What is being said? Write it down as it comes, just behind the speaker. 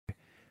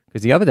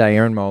Because the other day,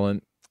 Erin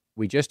Molan,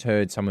 we just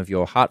heard some of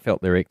your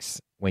heartfelt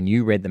lyrics when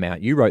you read them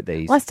out. You wrote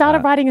these. Well, I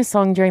started writing a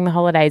song during the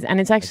holidays, and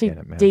it's actually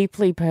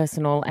deeply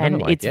personal,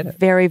 and it's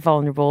very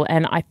vulnerable,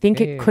 and I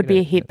think it could be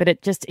a hit, but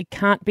it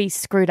can't be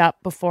screwed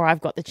up before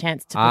I've got the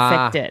chance to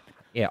perfect it.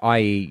 Yeah,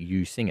 i.e.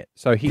 you sing it.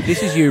 So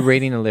this is you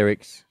reading the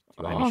lyrics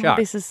to Amy Shark.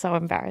 This is so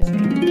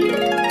embarrassing.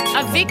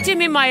 A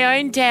victim in my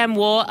own damn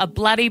war, a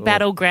bloody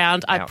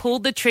battleground. I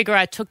pulled the trigger,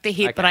 I took the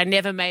hit, but I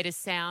never made a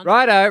sound.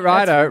 Righto.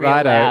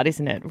 Loud,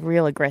 isn't it?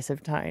 Real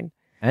aggressive tone.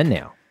 And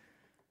now,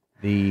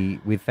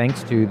 with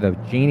thanks to the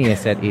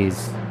genius that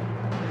is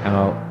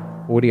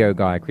our audio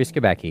guy, Chris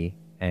Kabacki,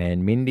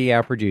 and Mindy,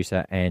 our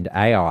producer, and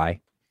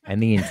AI,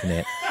 and the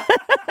internet.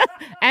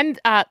 And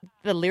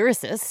the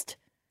lyricist.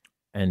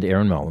 And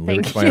Erin Molan.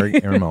 Lyrics by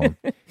Erin Molan.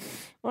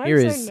 Here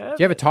is, do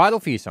you have a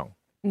title for your song?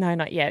 No,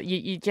 not yet.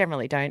 You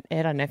generally don't,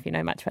 Ed. I don't know if you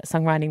know much about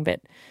songwriting, but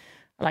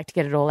I like to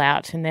get it all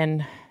out and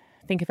then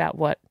think about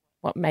what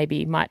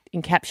maybe might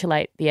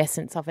encapsulate the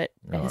essence of it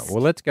best. Right,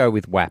 well, let's go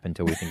with WAP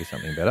until we think of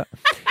something better.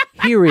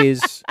 Here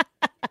is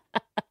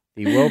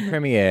the world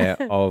premiere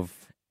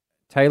of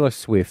Taylor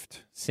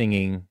Swift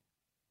singing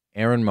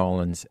Erin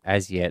Molan's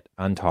as yet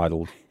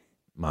untitled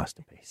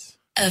masterpiece.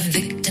 A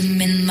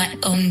victim in my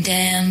own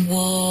damn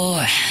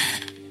war,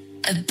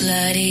 a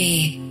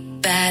bloody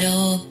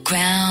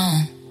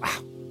battleground.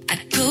 I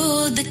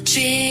pulled the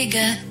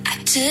trigger, I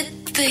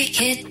took the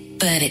hit,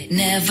 but it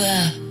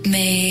never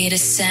made a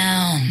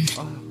sound.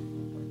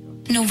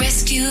 No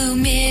rescue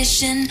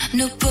mission,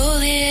 no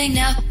pulling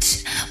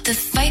out. The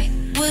fight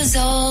was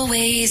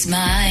always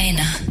mine.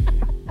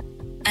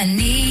 I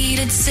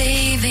needed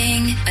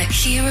saving, a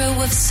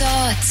hero of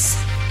sorts.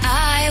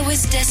 I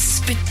was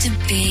desperate to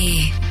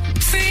be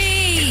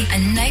free. A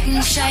knight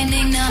in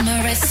shining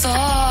armor, I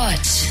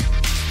thought.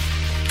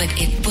 But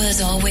it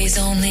was always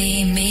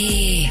only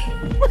me.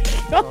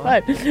 Oh my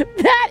God,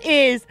 that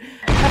is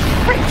a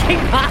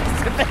freaking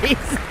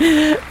masterpiece.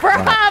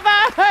 Bravo!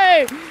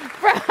 Right.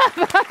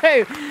 Bravo!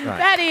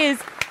 Right.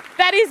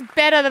 That is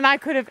better than I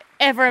could have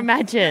ever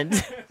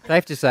imagined.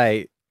 Safe to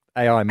say,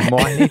 AI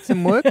might need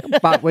some work,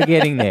 but we're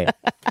getting there.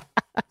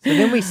 So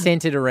then we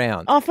sent it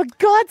around. Oh, for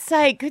God's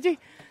sake, could you?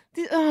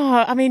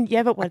 Oh, I mean,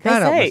 yeah, but what did they say? I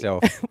can't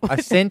help myself.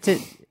 I sent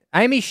it.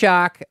 Amy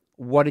Shark,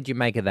 what did you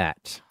make of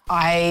that?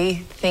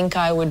 I think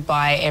I would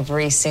buy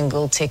every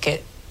single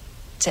ticket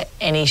to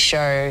any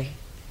show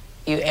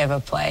you ever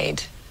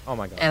played. Oh,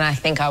 my God. And I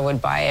think I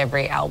would buy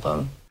every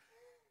album.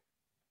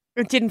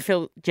 It didn't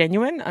feel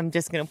genuine. I'm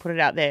just going to put it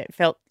out there. It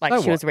felt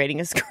like she was reading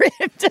a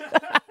script.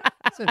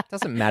 It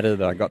doesn't matter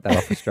that I got that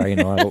off Australian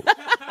Idol.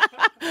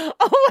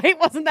 Oh, wait,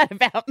 wasn't that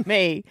about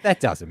me? That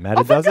doesn't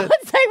matter, does it? For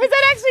God's sake, was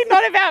that actually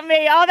not about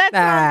me? Oh, that's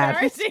so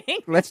embarrassing.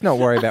 Let's not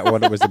worry about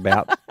what it was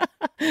about.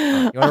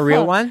 You want a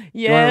real one?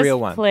 Yes, you want a real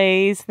one?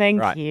 Please.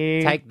 Thank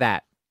you. Take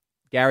that.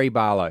 Gary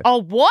Barlow.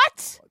 Oh,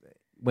 what?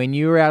 When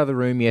you were out of the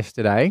room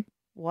yesterday,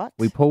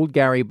 we pulled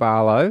Gary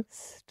Barlow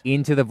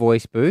into the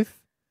voice booth.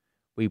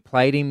 We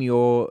played him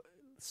your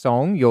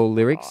song, your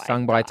lyrics,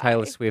 sung by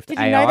Taylor Swift. Did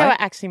you know they were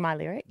actually my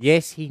lyrics?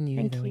 Yes, he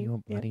knew they were your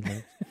bloody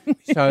lyrics.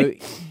 So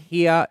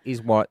here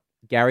is what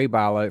Gary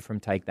Barlow from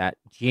Take That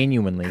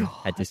genuinely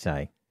had to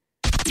say.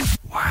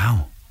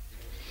 Wow.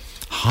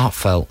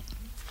 Heartfelt.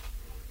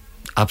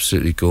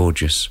 Absolutely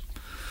gorgeous.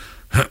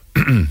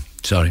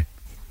 Sorry.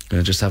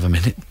 Gonna just have a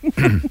minute.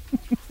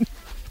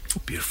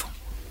 Beautiful.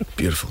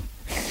 Beautiful.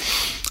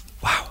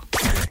 Wow.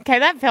 Okay,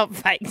 that felt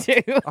fake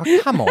too. Oh,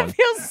 come on. That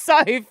feels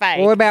so fake.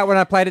 What about when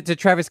I played it to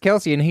Travis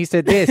Kelce and he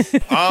said this?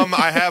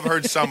 I have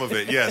heard some of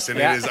it, yes, and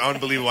it is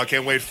unbelievable. I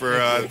can't wait for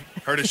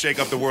her to shake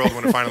up the world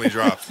when it finally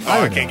drops.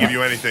 I can't give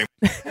you anything.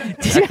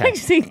 Did you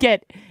actually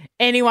get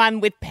anyone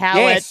with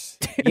power?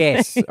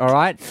 Yes, all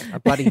right? I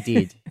bloody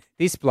did.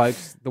 This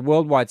bloke's the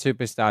worldwide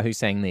superstar who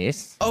sang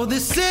this. Oh,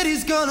 this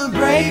city's gonna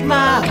break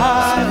my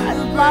heart. I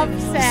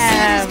love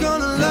Sam.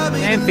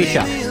 Sam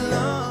Fisher.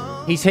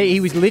 He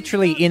was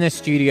literally in a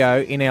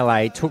studio in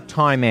LA, took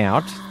time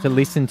out to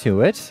listen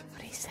to it.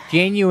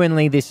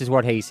 Genuinely, this is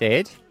what he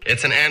said.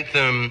 It's an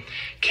anthem.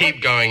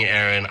 Keep going,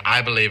 Erin.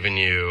 I believe in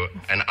you.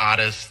 An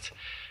artist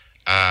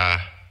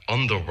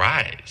on the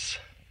rise.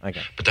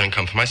 Okay. But don't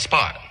come for my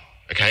spot,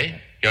 okay?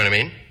 You know what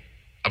I mean?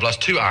 I've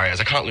lost 2 arias.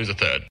 I can't lose a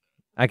third.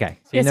 Okay.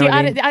 So you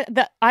know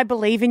the I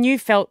believe in you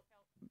felt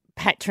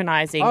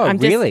patronising. Oh,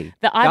 really?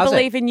 The I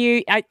believe in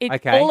you.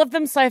 All of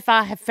them so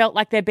far have felt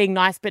like they're being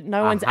nice, but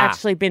no one's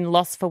actually been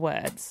lost for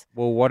words.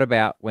 Well, what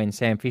about when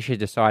Sam Fisher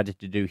decided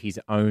to do his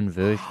own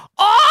version?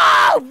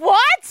 Oh,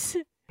 what?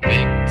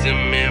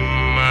 Victim in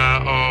my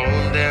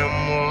own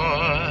damn war,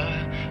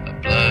 a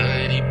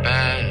bloody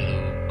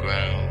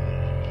battleground.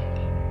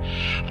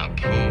 I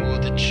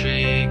pulled the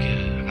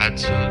trigger, I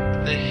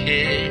took the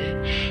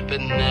hit, but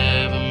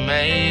never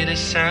made a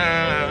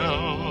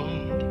sound.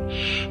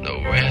 No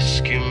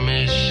rescue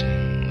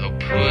mission, no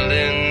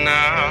pulling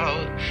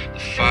out. The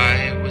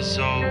fight was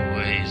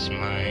always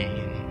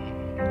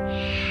mine.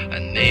 I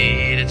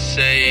needed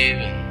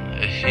saving,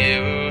 a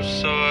hero of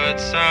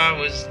sorts. I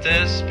was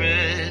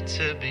desperate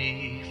to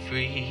be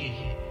free.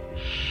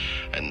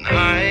 A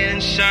knight in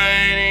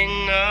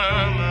shining armor,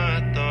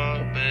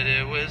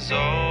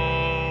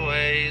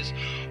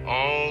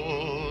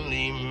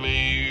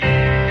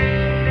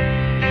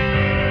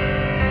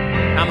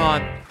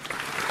 on.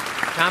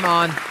 Come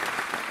on.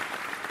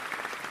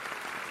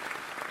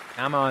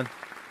 Come on.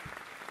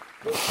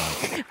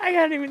 I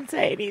can't even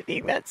say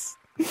anything. That's.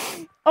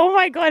 Oh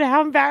my God,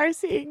 how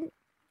embarrassing.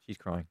 She's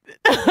crying.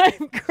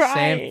 I'm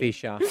crying. Sam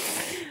Fisher,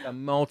 the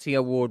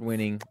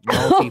multi-award-winning,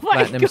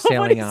 multi-platinum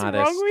selling artist.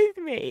 What is wrong with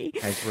me?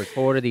 Has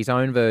recorded his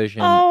own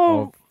version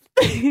Oh.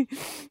 of...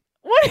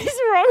 What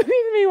is wrong with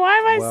me? Why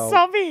am I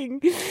sobbing?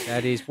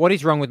 That is... What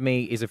is wrong with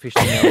me is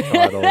officially now a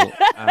title.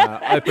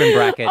 Open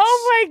brackets.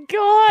 Oh my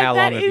God. How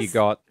long have you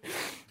got?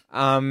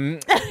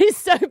 That is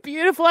so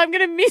beautiful. I'm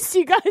going to miss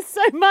you guys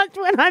so much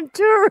when I'm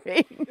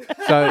touring.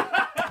 So...